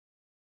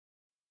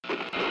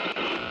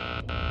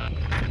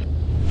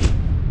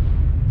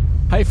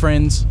Hey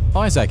friends,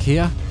 Isaac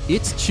here.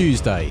 It's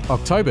Tuesday,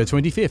 October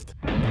 25th.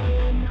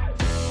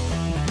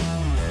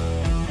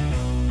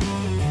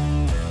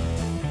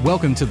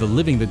 Welcome to the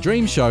Living the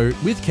Dream Show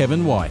with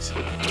Kevin White.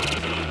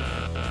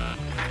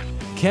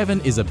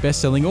 Kevin is a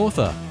best-selling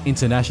author,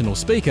 international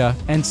speaker,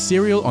 and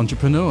serial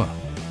entrepreneur.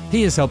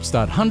 He has helped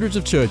start hundreds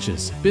of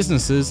churches,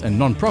 businesses, and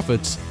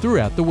non-profits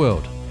throughout the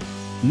world.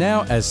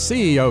 Now, as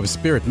CEO of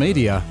Spirit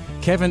Media,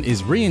 Kevin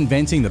is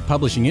reinventing the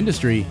publishing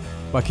industry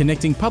by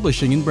connecting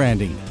publishing and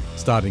branding,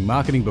 starting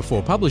marketing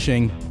before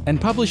publishing,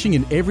 and publishing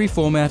in every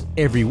format,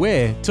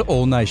 everywhere, to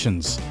all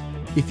nations.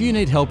 If you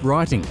need help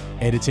writing,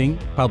 editing,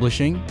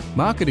 publishing,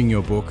 marketing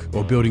your book,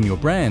 or building your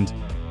brand,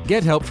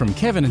 get help from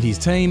Kevin and his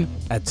team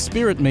at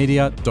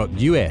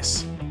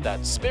spiritmedia.us.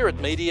 That's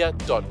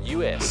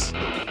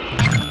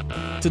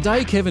spiritmedia.us.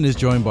 Today, Kevin is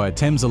joined by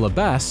Temzela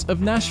Bass of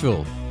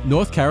Nashville,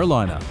 North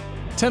Carolina.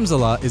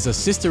 Temzela is a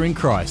sister in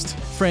Christ,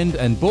 friend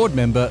and board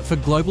member for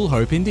Global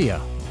Hope India.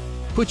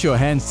 Put your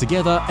hands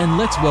together and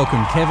let's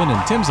welcome Kevin and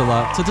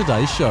Temzela to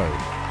today's show.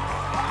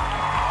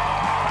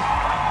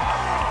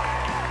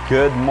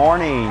 Good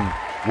morning.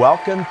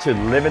 Welcome to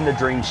Living the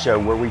Dream Show,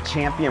 where we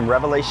champion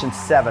Revelation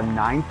 7,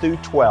 9 through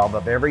 12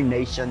 of every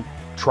nation,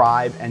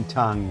 tribe, and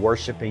tongue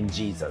worshiping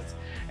Jesus.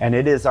 And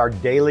it is our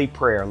daily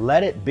prayer.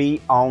 Let it be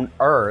on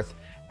earth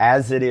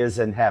as it is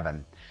in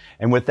heaven.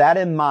 And with that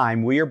in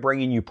mind, we are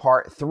bringing you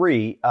part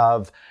 3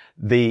 of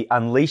the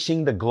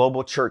Unleashing the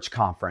Global Church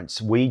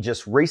Conference we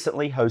just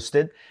recently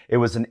hosted. It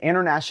was an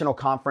international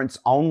conference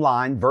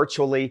online,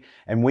 virtually,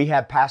 and we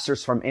had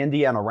pastors from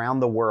India and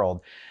around the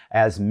world.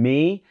 As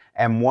me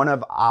and one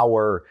of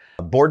our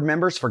board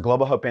members for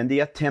Global Hope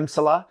India,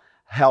 Temzela,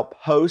 helped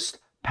host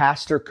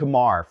Pastor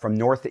Kumar from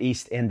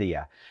Northeast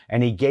India.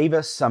 And he gave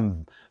us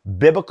some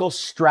biblical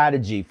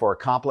strategy for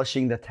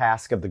accomplishing the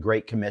task of the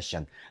Great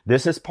Commission.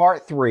 This is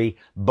part 3.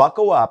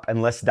 Buckle up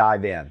and let's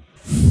dive in.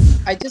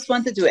 I just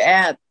wanted to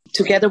add,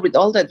 together with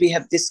all that we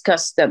have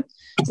discussed, that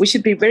we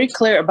should be very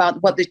clear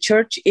about what the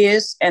church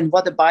is and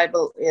what the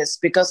Bible is,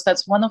 because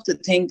that's one of the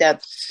things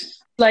that,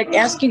 like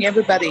asking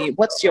everybody,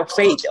 what's your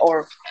faith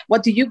or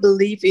what do you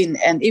believe in?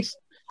 And if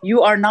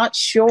you are not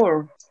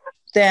sure,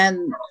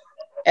 then,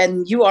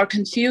 and you are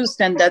confused,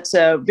 then that's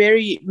a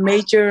very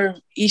major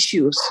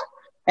issues.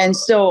 And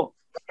so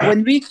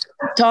when we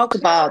talk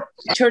about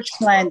church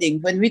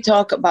planting, when we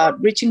talk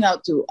about reaching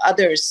out to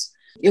others,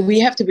 we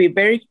have to be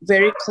very,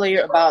 very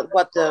clear about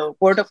what the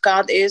Word of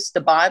God is,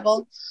 the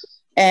Bible,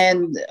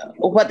 and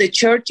what the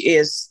church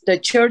is. The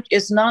church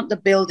is not the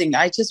building.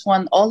 I just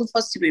want all of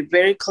us to be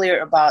very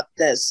clear about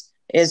this,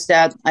 is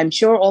that I'm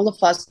sure all of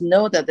us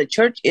know that the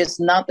church is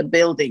not the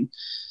building.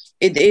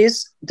 It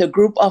is the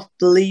group of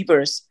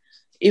believers.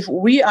 If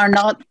we are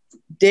not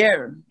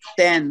there,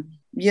 then,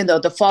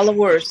 the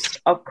followers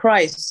of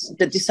Christ,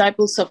 the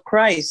disciples of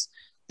Christ,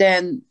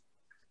 then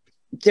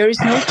there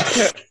is no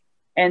church.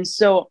 And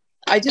so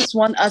I just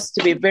want us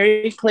to be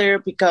very clear,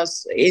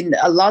 because in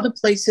a lot of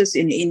places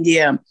in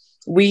India,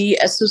 we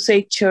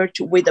associate church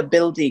with a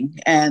building.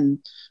 And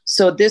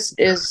so this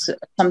is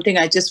something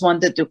I just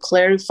wanted to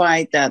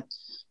clarify, that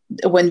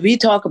when we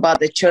talk about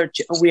the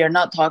church, we are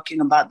not talking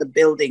about the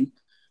building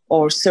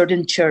or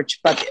certain church,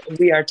 but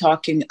we are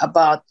talking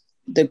about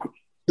the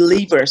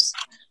believers,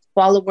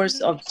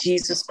 followers of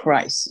Jesus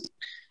Christ.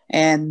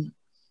 And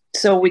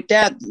so with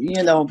that,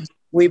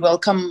 we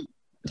welcome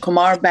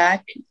Kumar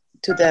back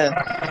to the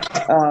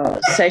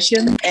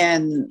session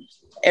and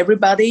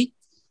everybody.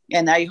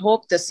 And I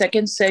hope the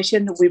second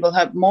session, we will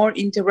have more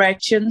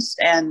interactions,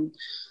 and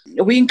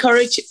we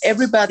encourage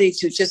everybody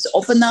to just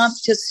open up,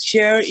 just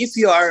share. If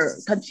you are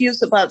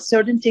confused about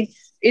certain things,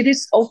 it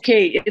is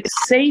okay. It's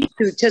safe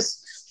to just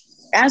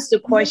ask the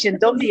question.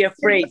 Don't be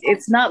afraid.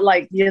 It's not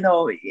like, we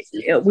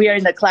are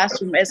in the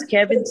classroom, as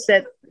Kevin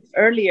said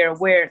earlier,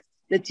 where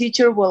the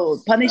teacher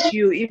will punish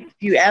you if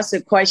you ask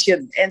a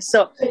question. And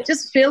so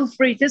just feel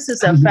free. This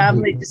is a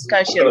family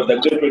discussion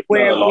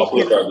where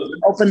we can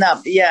open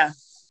up. Yeah.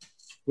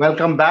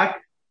 Welcome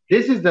back.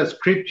 This is the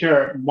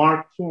scripture,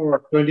 Mark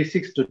 4,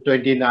 26 to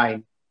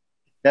 29.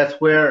 That's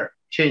where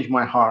changed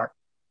my heart.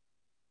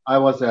 I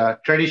was a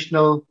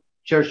traditional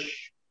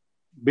church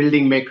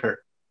building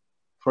maker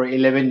for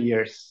 11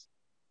 years.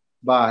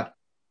 But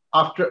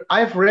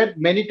I've read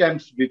many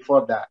times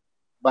before that,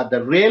 but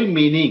the real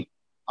meaning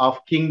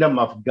of kingdom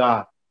of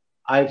God,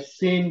 I've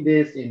seen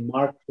this in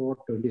Mark 4,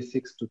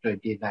 26 to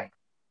 29.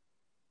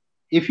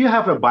 If you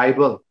have a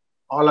Bible,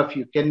 all of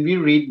you, can we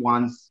read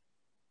once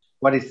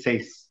what it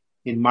says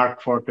in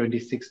Mark 4,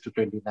 26 to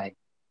 29?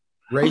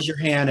 Raise your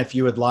hand if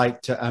you would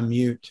like to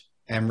unmute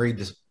and read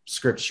the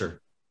scripture.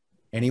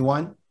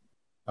 Anyone?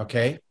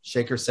 Okay.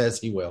 Shaker says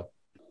he will.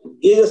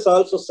 Jesus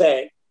also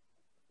said,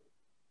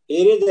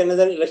 here is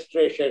another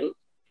illustration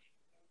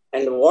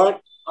and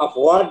what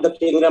the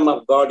kingdom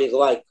of God is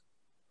like.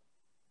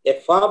 A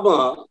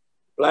farmer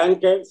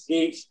planted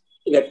seeds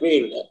in a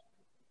field,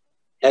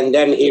 and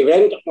then he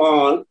went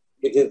on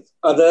with his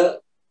other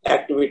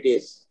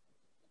activities.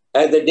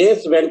 As the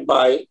days went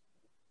by,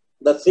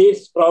 the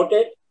seeds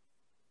sprouted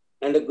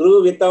and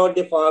grew without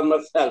the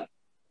farmer's help.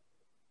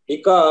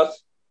 because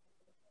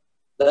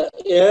the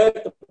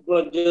earth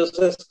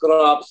produces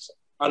crops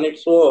on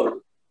its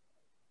own.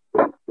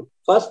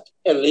 First,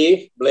 a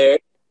leaf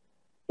blade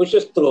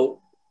pushes through,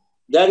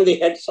 then the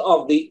heads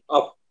of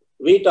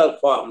wheat are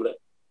formed,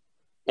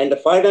 and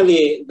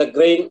finally the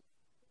grain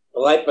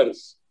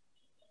ripens.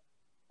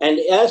 And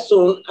as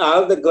soon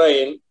as the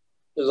grain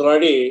is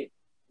ready,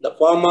 the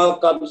farmer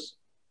comes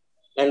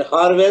and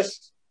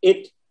harvests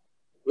it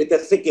with a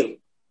sickle.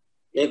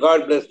 May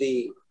God bless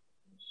the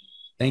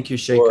Thank you,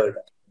 Shaker. word.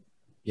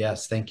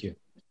 Yes, thank you.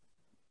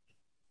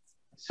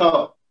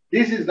 So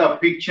this is the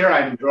picture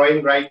I'm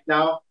drawing right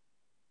now.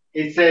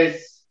 It says,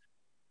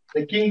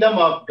 the kingdom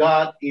of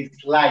God is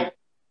like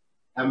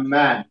a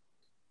man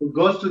who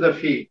goes to the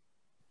field.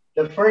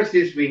 The first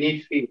is we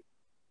need field,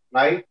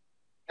 right?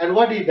 And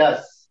what he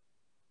does,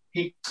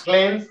 he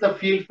cleans the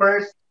field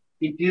first,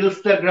 he tills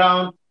the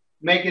ground,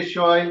 make a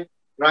soil,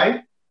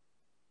 right?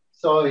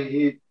 So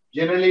he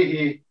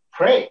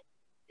pray.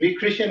 We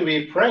Christian,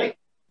 we pray,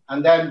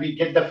 and then we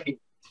get the field.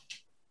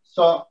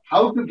 So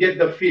how to get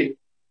the field?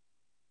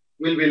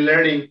 We'll be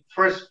learning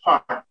first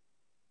part,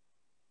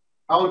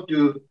 how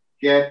to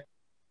get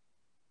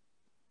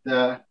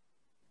the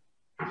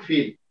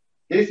field.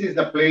 This is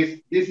the place,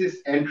 this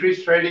is entry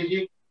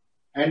strategy,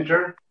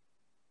 enter.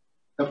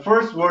 The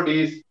first word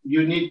is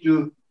you need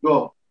to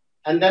go.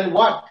 And then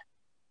what?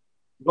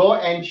 Go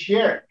and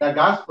share the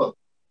gospel.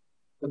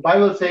 The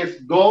Bible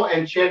says, go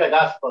and share the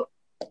gospel.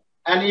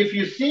 And if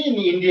you see in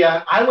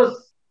India, I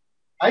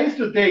used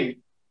to think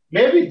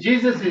maybe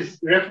Jesus is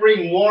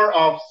referring more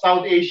of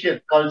South Asian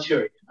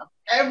culture.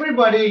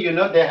 Everybody,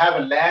 they have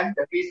a land,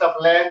 a piece of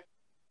land.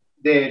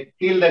 They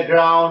till the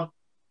ground,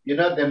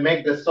 they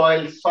make the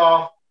soil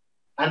soft,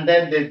 and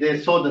then they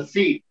sow the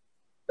seed.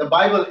 The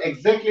Bible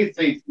exactly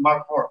says,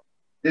 Mark 4,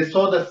 they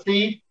sow the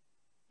seed,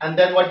 and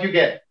then what you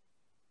get?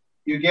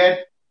 You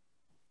get,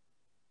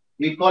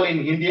 we call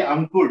in Hindi,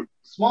 ankur,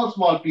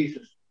 small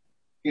pieces.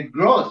 It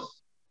grows.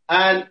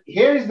 And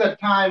here is the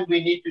time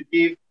we need to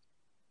give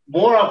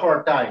more of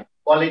our time,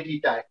 quality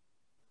time,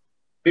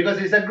 because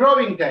it's a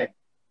growing time.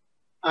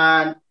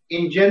 And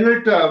in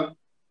general term,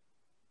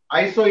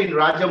 I saw in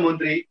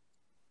Rajamundry,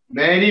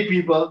 many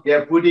people, they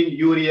are putting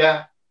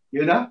urea,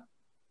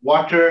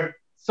 water,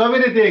 so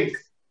many things.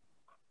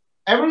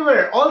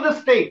 Everywhere, all the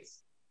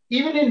states,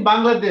 even in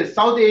Bangladesh,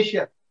 South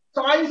Asia.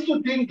 So I used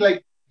to think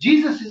like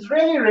Jesus is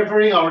really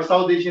referring our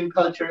South Asian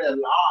culture a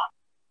lot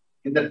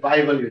in the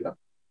Bible,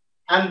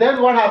 And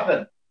then what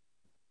happened?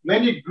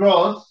 When it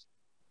grows,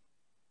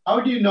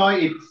 how do you know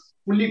it's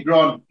fully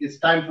grown? It's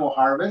time for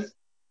harvest,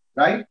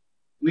 right?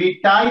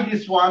 We tie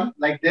this one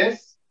like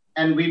this,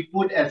 and we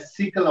put a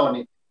sickle on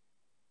it.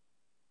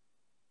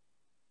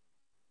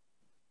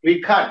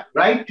 We cut,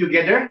 right,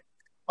 together?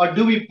 Or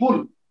do we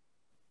pull?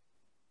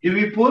 Do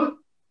we pull?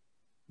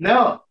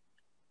 No.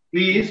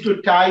 We used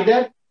to tie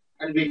that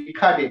and we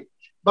cut it.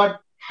 But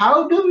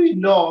how do we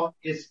know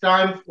it's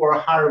time for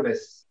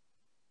harvest?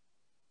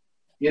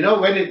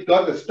 When it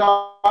got the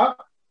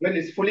stalk, when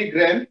it's fully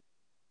grown,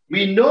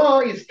 we know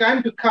it's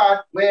time to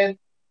cut when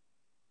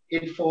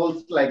it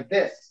falls like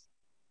this.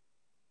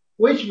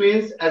 Which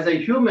means as a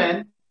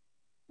human,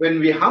 when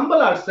we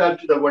humble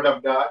ourselves to the word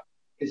of God,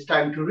 it's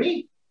time to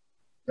read,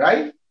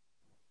 right?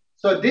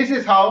 So this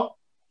is how,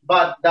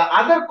 but the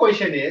other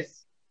question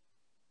is,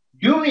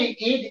 do we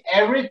eat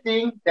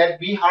everything that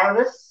we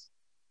harvest?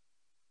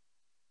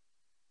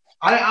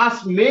 I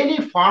asked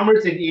many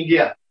farmers in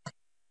India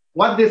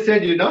what they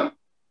said, No.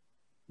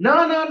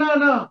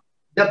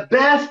 The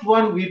best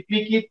one, we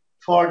pick it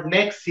for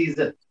next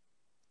season.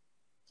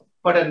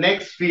 For the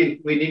next field,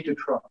 we need to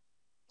throw.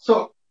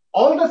 So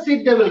all the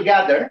seed they will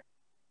gather,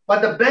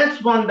 but the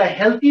best one, the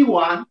healthy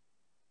one,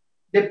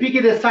 they pick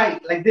it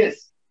aside like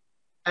this.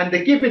 And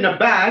they keep in a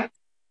bag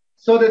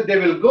so that they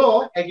will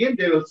go, again,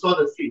 they will sow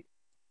the seed.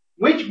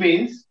 Which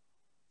means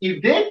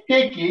if they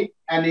take it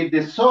and if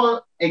they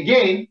sow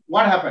again,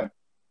 what happened?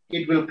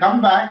 It will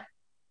come back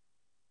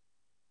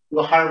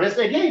to harvest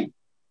again.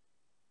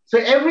 So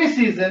every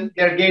season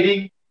they're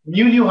getting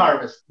new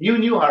harvest,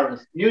 new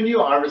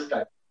harvest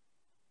time.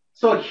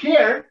 So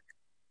here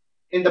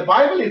in the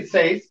Bible it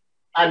says,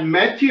 and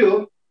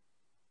Matthew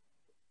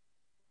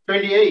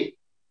 28,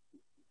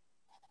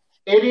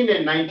 18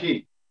 and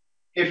 19,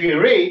 if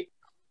you read,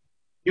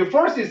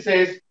 first it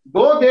says,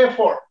 go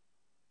therefore.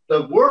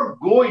 The word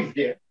go is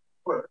there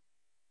first.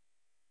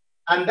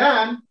 And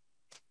then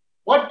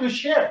what to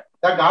share?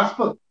 The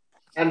gospel.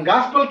 And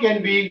gospel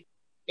can be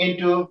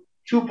into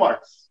two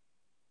parts.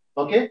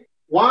 Okay?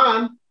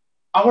 One,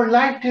 our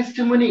life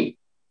testimony.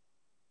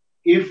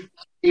 If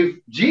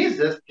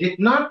Jesus did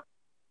not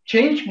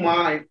change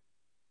my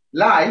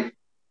life,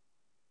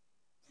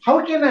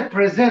 how can I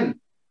present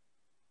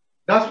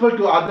gospel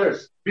to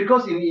others?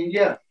 Because in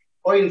India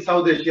or in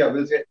South Asia,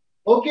 we'll say,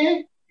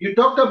 okay, you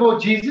talked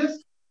about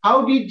Jesus.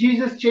 How did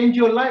Jesus change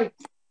your life?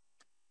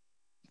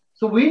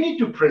 So we need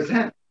to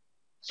present.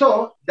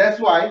 So that's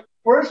why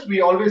first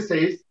we always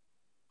say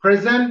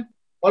present,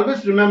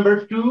 always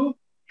remember 2,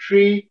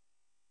 3,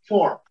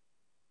 4.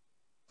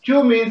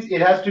 2 means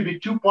it has to be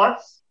 2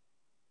 parts.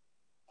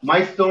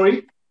 My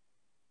story,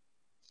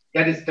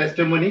 that is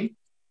testimony.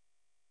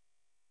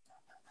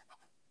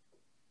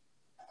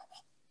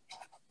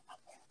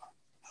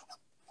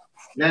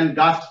 Then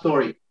God's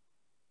story.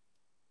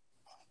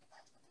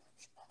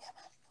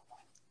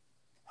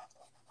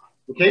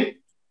 Okay?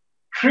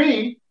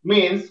 Three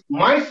means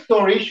my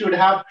story should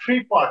have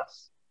three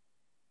parts.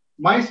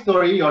 My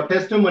story, your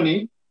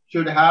testimony,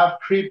 should have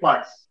three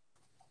parts.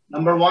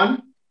 Number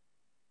one,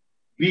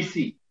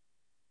 BC.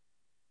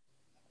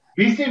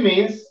 BC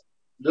means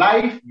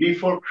life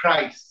before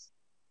Christ.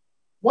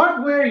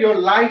 What were your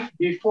life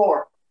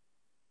before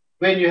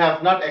when you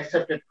have not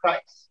accepted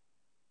Christ?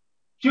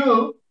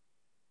 Two,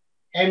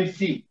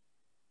 MC.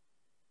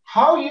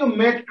 How you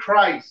met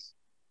Christ,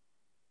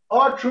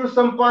 or through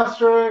some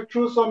pastor,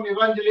 through some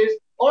evangelist,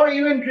 or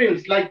even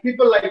dreams, like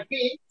people like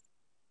me.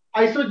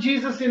 I saw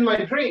Jesus in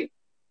my dream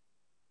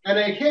and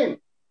I came.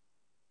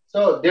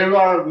 So there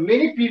are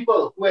many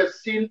people who have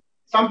seen,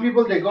 some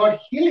people, they got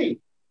healing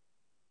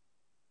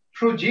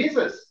through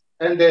Jesus,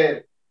 and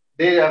they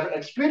have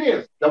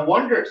experienced the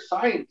wonders,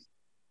 signs,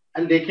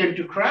 and they came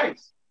to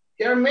Christ.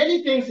 There are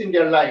many things in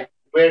their life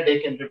where they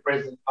can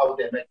represent how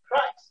they met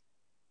Christ.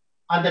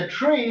 And the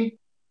three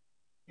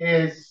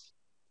is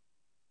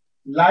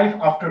life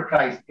after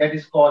Christ. That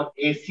is called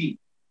AC.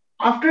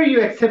 After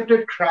you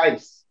accepted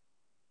Christ,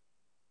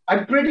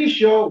 I'm pretty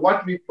sure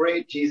what we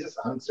pray, Jesus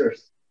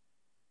answers.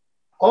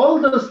 All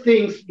those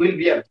things will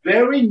be a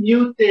very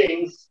new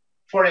things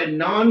for a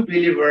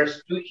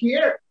non-believers to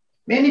hear.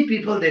 Many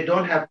people, they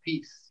don't have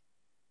peace.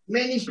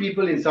 Many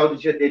people in South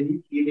Asia, they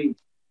need healing.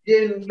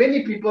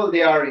 Many people,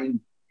 they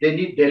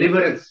need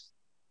deliverance.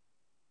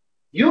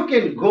 You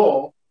can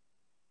go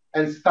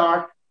and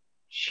start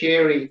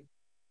sharing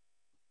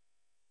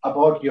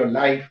about your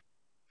life,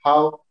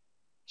 how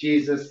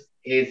Jesus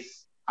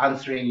is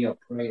answering your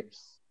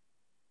prayers.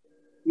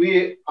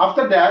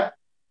 After that,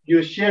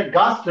 you share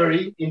God's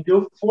story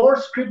into 4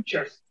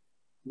 scriptures.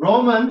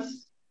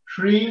 Romans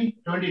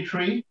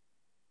 3:23,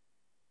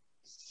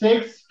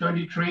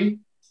 6:23,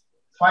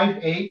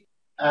 5:8,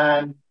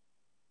 and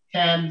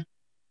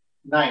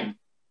 10:9.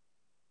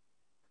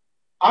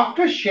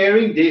 After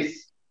sharing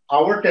this,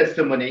 our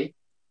testimony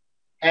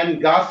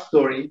and God's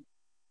story,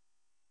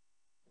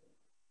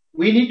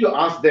 we need to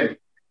ask them,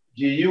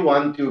 do you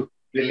want to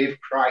believe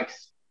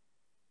Christ?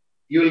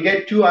 You will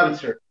get 2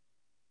 answers.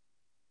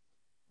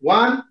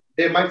 One,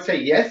 they might say,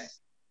 yes,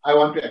 I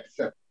want to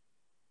accept.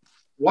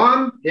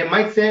 One, they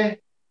might say,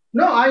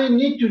 no, I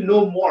need to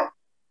know more.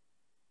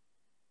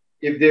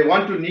 If they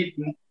want to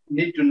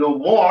need to know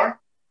more,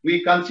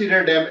 we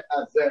consider them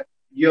as a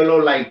yellow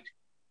light,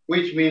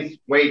 which means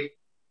wait.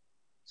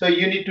 So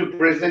you need to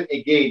present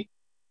again.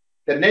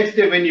 The next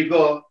day when you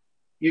go,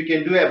 you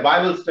can do a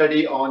Bible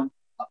study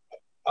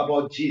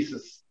about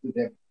Jesus to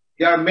them.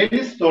 There are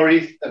many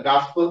stories, the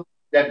gospel,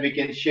 that we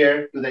can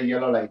share to the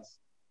yellow lights.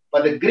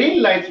 But the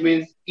green lights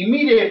means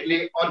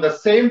immediately on the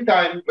same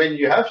time when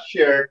you have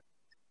shared,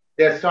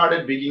 they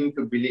started beginning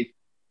to believe.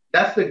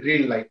 That's the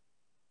green light.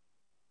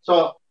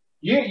 So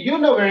you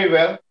know very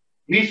well,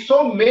 we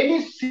sow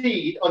many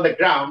seed on the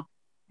ground,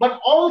 but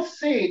all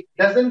seed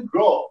doesn't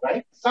grow,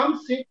 right? Some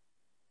seed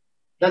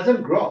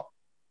doesn't grow.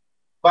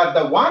 But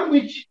the one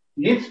which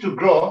needs to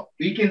grow,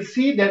 we can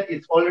see that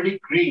it's already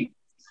green.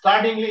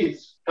 Startingly,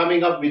 it's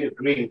coming up with a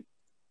green.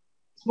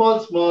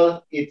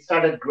 Small, it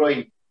started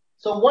growing.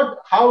 So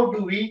how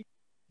do we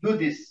do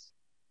this?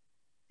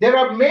 There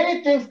are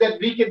many things that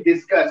we can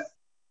discuss,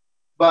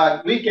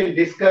 but we can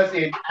discuss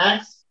in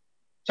Acts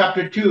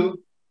chapter 2,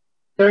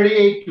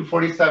 38 to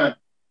 47.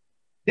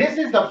 This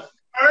is the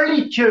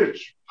early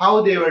church,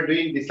 how they were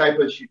doing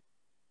discipleship.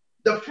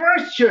 The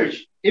first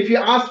church, if you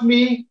ask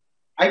me,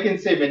 I can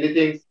say many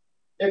things.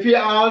 If you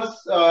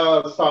ask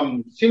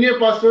some senior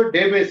pastor,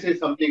 they may say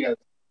something else.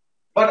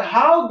 But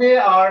how they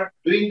are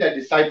doing the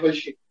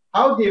discipleship,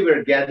 how they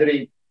were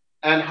gathering,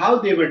 and how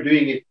they were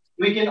doing it,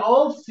 we can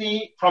all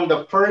see from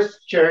the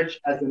first church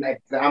as an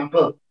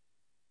example.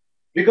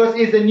 Because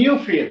it's a new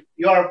field.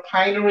 You are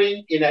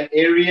pioneering in an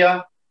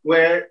area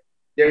where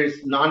there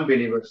is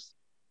non-believers.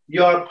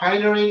 You are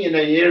pioneering in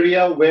an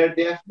area where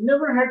they have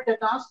never heard the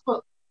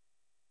gospel.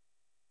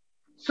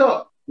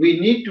 So we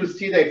need to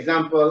see the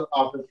example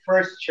of the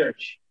first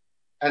church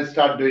and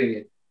start doing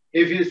it.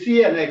 If you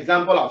see an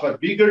example of a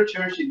bigger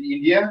church in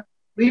India,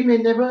 we may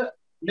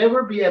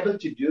never be able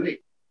to do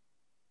it.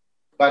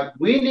 But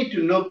we need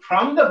to know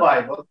from the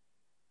Bible,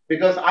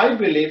 because I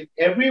believe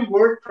every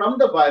word from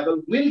the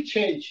Bible will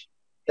change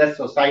the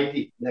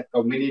society, the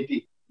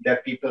community,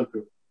 the people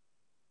group.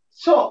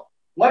 So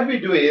what we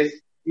do is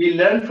we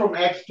learn from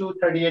Acts 2,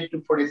 38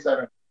 to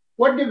 47.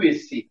 What do we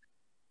see?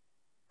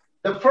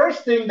 The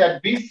first thing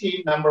that we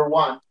see, number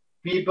one,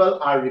 people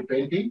are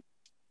repent,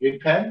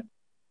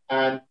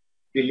 and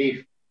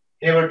believe.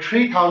 There were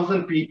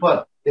 3,000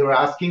 people. They were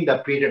asking the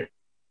Peter,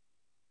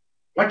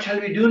 what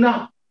shall we do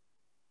now?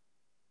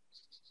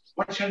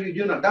 What shall we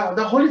do now?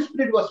 The Holy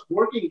Spirit was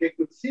working. They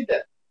could see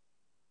that.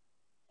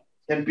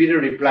 Then Peter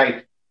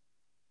replied,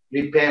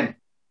 repent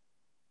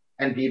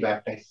and be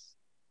baptized.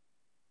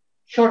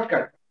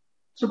 Shortcut.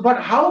 So,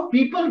 but how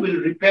people will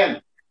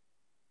repent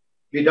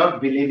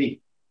without believing,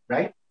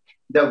 right?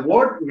 The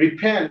word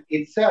repent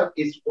itself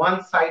is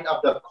one side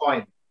of the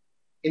coin.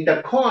 In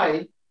the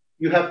coin,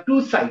 you have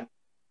two sides,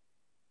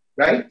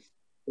 right?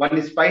 One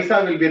is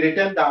paisa will be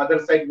written, the other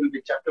side will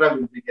be chakra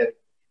will be there.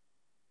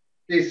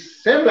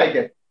 It's same like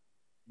that.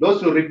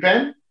 Those who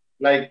repent,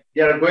 like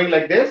they are going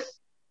like this,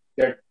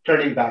 they're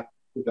turning back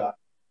to God.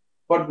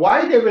 But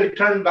why they will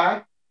turn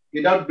back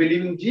without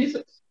believing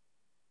Jesus?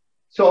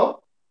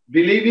 So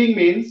believing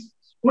means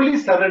fully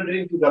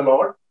surrendering to the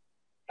Lord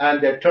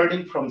and they're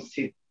turning from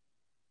sin.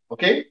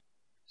 Okay?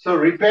 So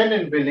repent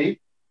and believe.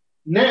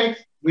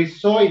 Next, we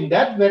saw in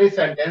that very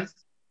sentence,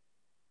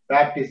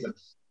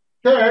 baptisms.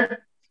 Third,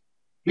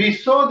 we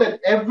saw that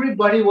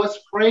everybody was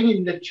praying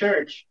in the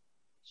church.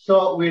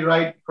 So we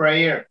write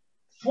prayer.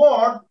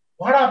 Fourth,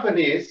 what happened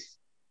is,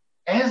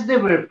 as they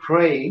were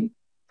praying,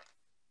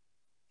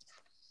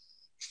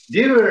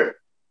 they were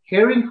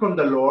hearing from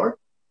the Lord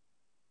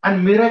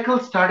and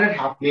miracles started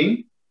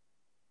happening.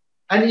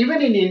 And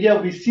even in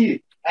India, we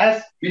see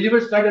as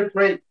believers started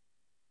praying,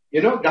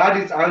 God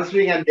is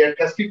answering and they're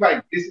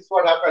testifying. This is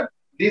what happened.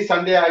 This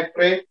Sunday I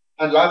prayed,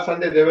 and last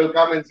Sunday they will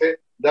come and say,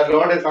 the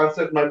Lord has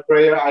answered my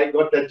prayer. I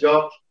got the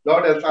job.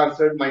 Lord has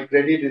answered. My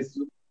credit is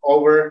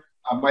over.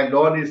 My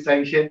loan is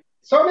sanctioned.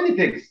 So many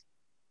things.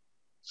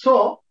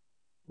 So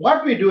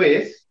what we do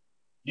is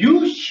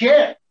you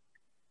share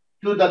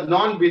to the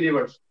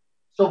non-believers.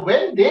 So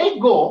when they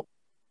go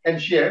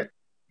and share,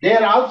 they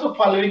are also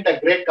following the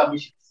Great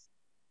Commissions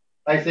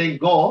by saying,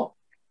 go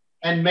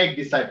and make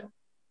disciples.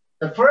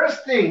 The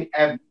first thing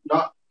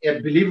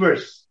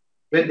believers,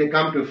 when they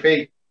come to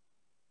faith,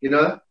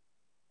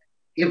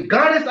 if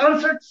God has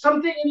answered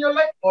something in your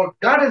life or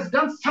God has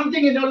done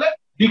something in your life,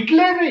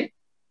 declare it.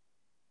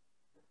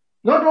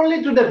 Not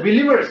only to the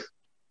believers,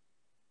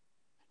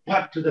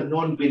 but to the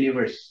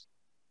non-believers.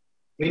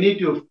 We need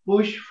to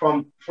push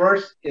from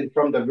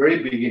the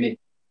very beginning.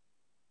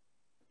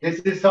 This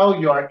is how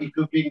you are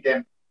equipping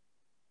them.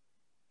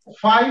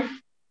 5,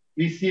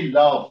 we see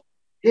love.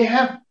 They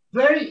have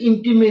very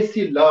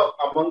intimacy love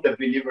among the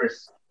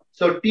believers.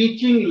 So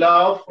teaching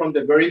love from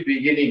the very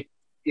beginning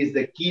is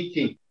the key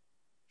thing.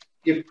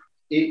 If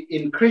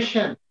in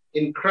Christ,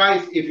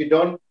 if you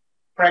don't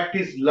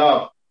practice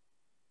love,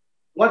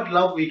 what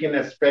love we can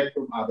expect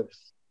from others?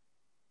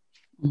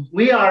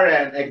 We are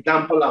an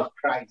example of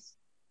Christ.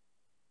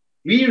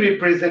 We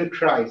represent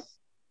Christ.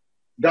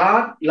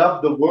 God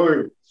loved the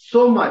world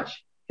so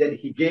much that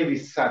he gave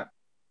his son.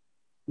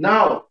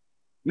 Now,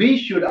 we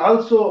should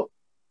also,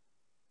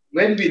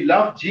 when we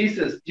love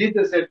Jesus,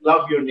 Jesus said,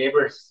 love your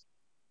neighbors.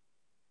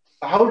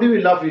 How do we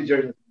love each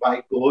other?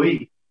 By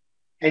going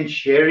and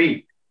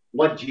sharing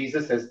what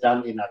Jesus has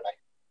done in our life.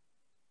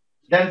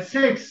 Then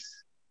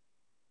 6,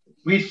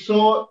 we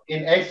saw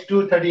in Acts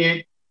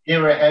 2:38, they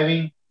were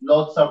having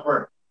Lord's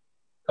Supper,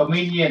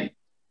 communion,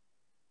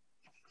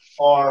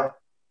 or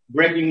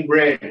breaking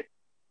bread,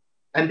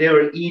 and they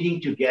were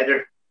eating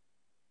together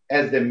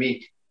as they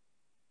meet.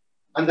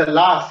 And the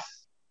last,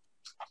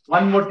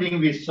 one more thing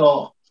we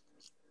saw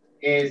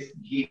is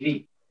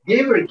giving.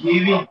 They were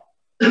giving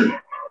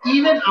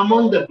even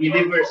among the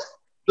believers,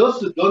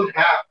 those who don't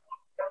have.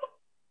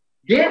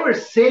 They were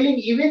selling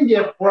even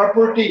their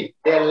property,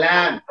 their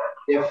land,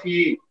 their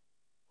field,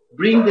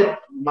 bring the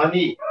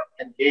money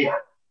and give.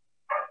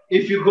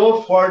 If you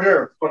go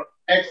further for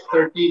Acts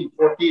 13,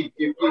 14,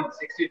 15,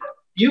 16,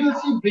 you will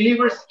see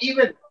believers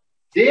even,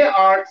 they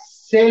are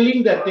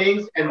selling the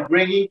things and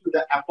bringing to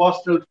the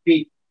apostles'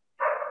 feet.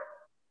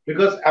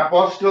 Because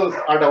apostles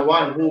are the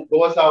one who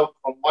goes out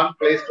from one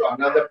place to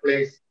another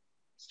place,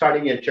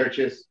 starting in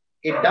churches.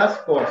 It does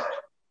cost.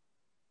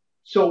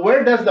 So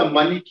where does the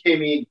money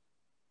came in?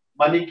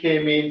 Money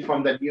came in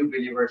from the new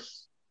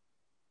believers.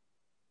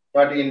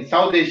 But in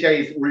South Asia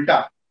is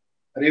ulta,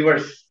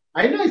 reverse.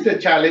 I know it's a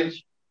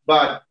challenge,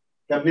 but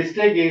the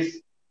mistake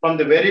is from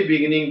the very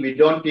beginning, we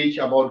don't teach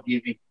about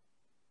giving.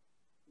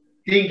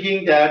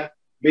 Thinking that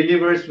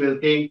believers will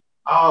think,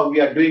 we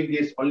are doing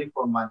this only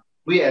for money.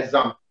 We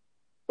assume.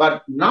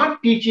 But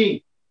not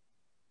teaching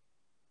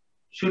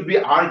should be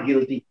our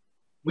guilty.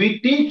 We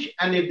teach,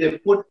 and if they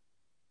put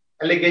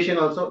allegation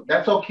also,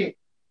 that's okay.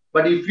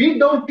 But if we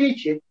don't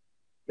teach it,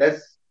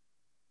 that's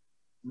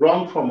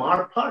wrong from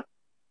our part.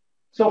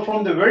 So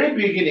from the very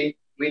beginning,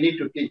 we need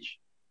to teach.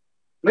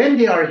 When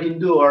they are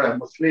Hindu or a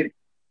Muslim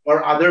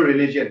or other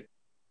religion,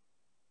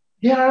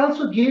 they are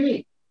also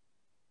giving.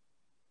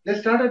 They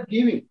started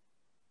giving.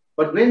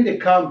 But when they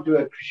come to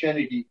a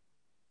Christianity,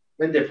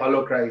 when they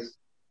follow Christ,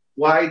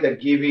 why the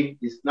giving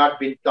is not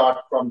being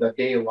taught from the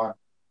day one?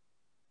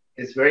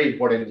 It's very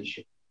important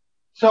issue.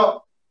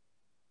 So,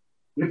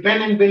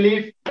 repent and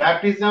believe,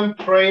 baptism,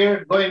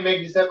 prayer, go and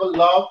make disciples,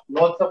 love,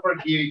 Lord's Supper,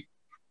 giving.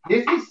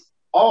 This is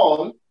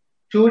all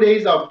 2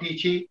 days of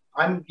teaching.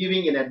 I'm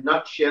giving in a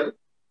nutshell,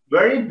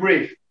 very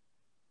brief.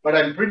 But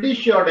I'm pretty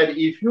sure that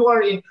if you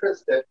are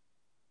interested,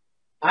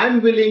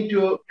 I'm willing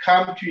to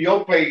come to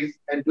your place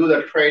and do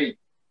the training.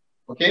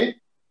 Okay?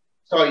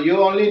 So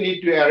you only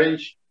need to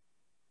arrange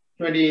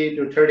 20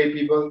 to 30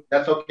 people.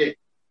 That's okay.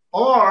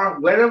 Or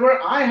wherever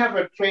I have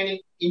a training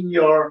in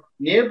your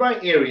nearby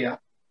area,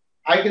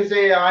 I can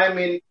say I'm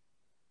in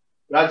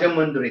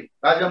Rajamundry.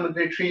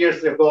 Rajamundry, 3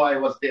 years ago, I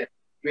was there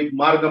with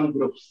Margam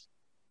groups.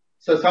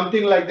 So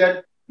something like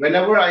that,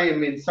 whenever I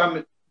am in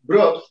some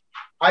groups,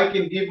 I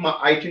can give my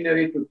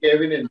itinerary to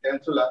Kevin and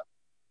Tensula.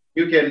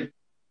 You can,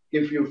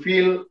 if you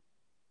feel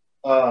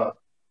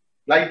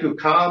like to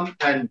come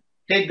and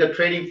take the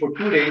training for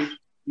 2 days,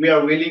 we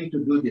are willing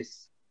to do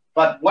this.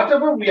 But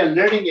whatever we are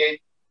learning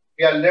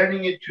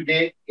it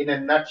today in a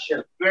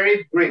nutshell,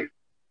 very brief.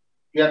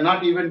 We are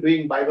not even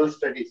doing Bible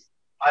studies.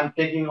 I'm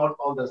taking out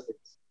all those things.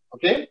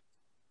 Okay?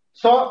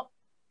 So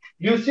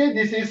you see,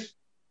 this is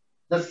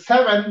the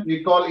 7,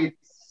 we call it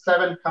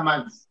 7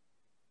 commands,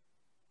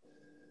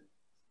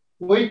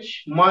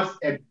 which must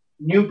a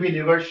new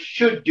believer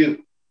should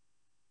do.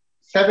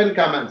 7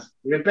 commands: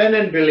 repent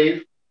and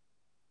believe,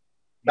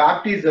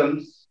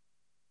 baptisms,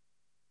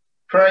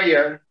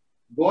 prayer,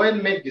 go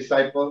and make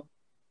disciples,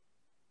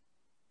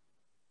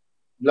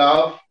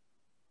 love,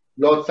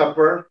 Lord's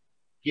Supper,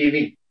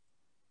 giving.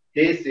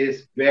 This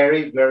is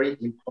very, very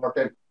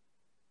important.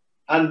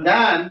 And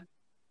then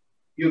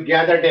you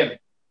gather them.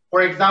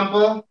 For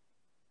example,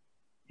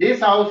 this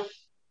house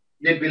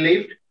they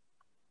believed,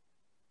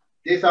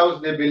 this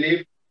house they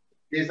believed,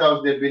 this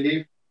house they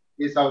believed,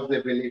 this house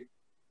they believed,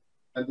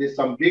 and there's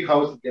some big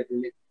house they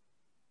believe.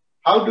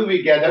 How do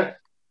we gather?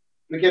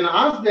 We can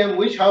ask them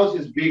which house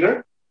is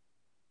bigger,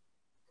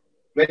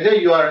 whether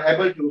you are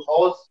able to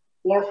host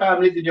 4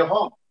 families in your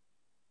home.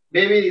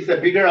 Maybe it's a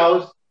bigger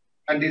house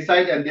and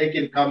decide, and they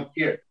can come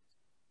here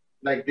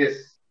like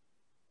this.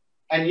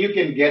 And you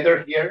can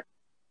gather here.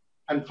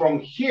 And from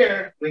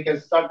here, we can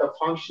start the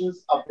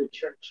functions of the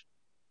church.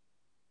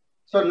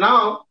 So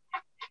now,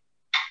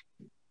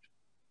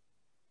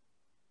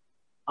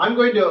 I'm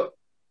going to,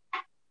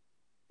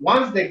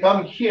 once they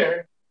come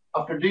here,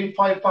 after doing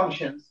 5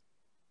 functions,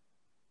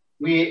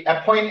 we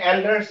appoint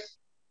elders.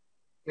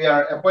 We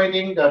are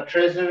appointing the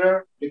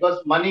treasurer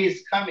because money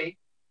is coming.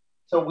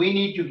 So we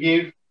need to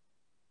give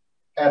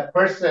a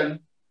person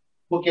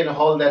who can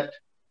hold that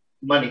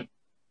money.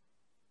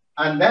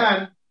 And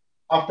then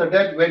after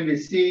that, when we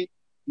see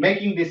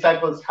making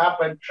disciples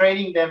happen,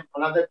 training them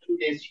another 2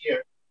 days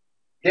here,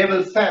 they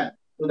will send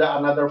to the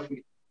another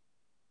field.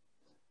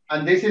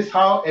 And this is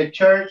how a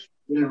church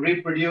will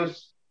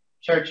reproduce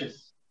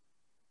churches.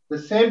 The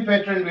same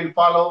pattern will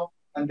follow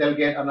and they'll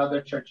get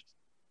another church.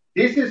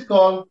 This is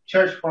called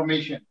church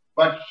formation.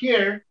 But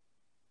here,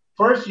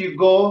 first you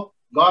go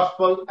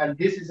gospel, and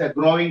this is a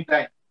growing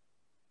time.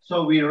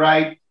 So we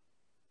write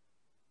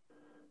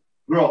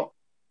grow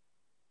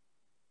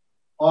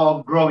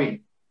or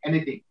growing,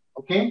 anything,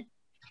 okay?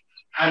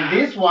 And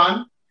this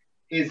one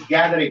is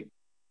gathering.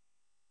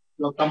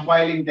 So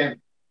compiling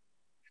them.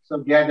 So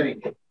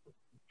gathering.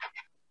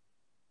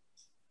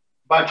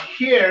 But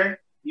here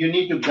you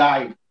need to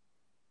guide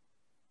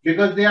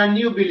because they are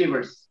new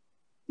believers.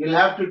 You'll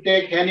have to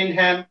take hand in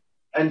hand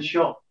and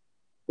show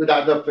to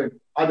the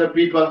other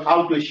people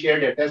how to share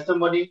their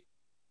testimony,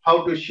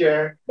 how to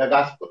share the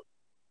gospel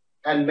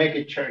and make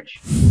a church.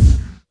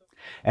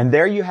 And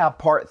there you have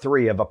part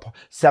 3 of a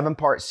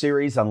 7-part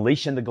series,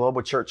 Unleashing the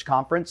Global Church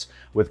Conference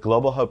with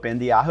Global Hope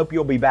India. I hope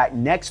you'll be back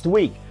next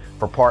week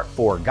for part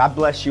 4. God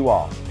bless you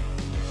all.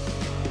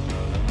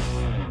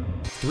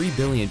 3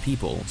 billion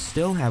people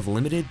still have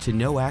limited to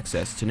no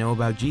access to know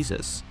about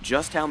Jesus.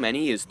 Just how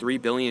many is 3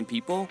 billion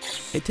people?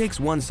 It takes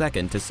 1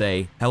 second to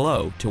say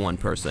hello to one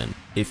person.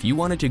 If you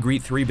wanted to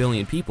greet 3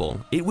 billion people,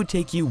 it would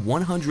take you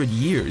 100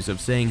 years of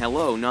saying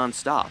hello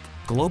nonstop.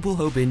 Global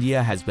Hope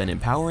India has been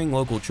empowering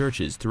local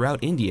churches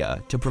throughout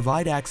India to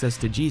provide access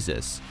to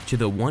Jesus to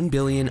the 1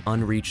 billion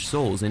unreached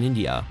souls in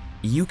India.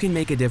 You can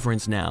make a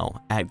difference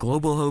now at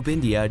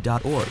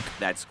globalhopeindia.org.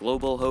 That's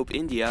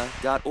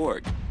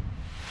globalhopeindia.org.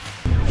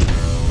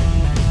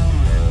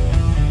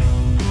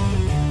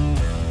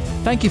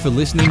 Thank you for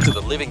listening to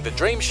the Living the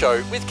Dream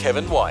Show with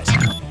Kevin White.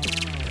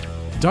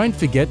 Don't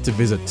forget to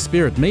visit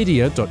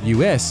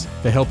spiritmedia.us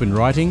for help in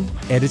writing,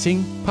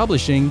 editing,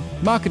 publishing,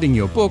 marketing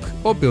your book,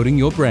 or building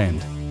your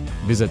brand.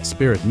 Visit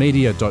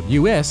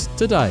spiritmedia.us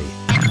today.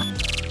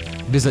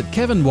 Visit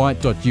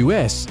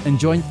kevinwhite.us and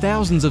join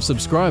thousands of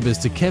subscribers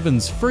to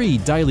Kevin's free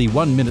daily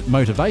 1-minute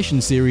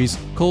motivation series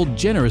called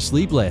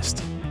Generously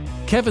Blessed.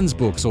 Kevin's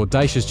books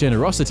Audacious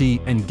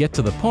Generosity and Get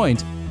to the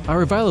Point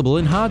are available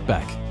in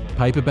hardback,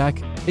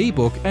 paperback,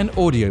 ebook and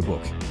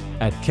audiobook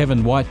at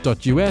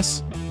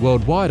kevinwhite.us,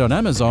 worldwide on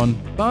Amazon,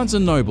 Barnes &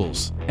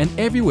 Nobles, and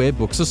everywhere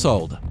books are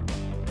sold.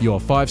 Your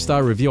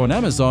 5-star review on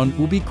Amazon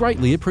will be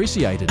greatly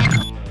appreciated.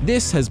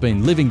 This has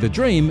been Living the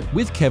Dream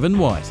with Kevin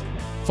White.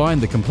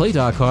 Find the complete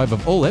archive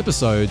of all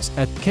episodes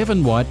at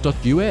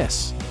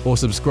kevinwhite.us or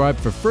subscribe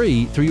for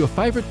free through your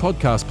favourite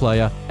podcast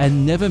player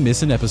and never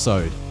miss an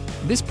episode.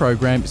 This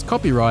program is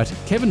copyright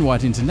Kevin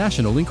White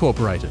International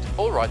Incorporated.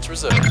 All rights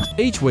reserved.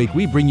 Each week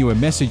we bring you a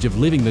message of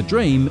living the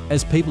dream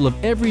as people of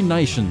every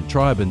nation,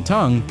 tribe and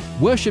tongue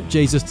worship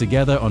Jesus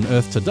together on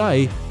earth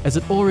today as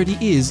it already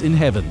is in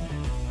heaven.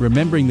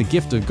 Remembering the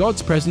gift of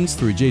God's presence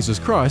through Jesus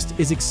Christ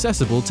is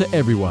accessible to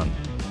everyone.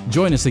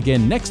 Join us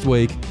again next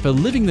week for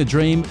Living the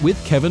Dream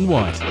with Kevin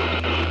White.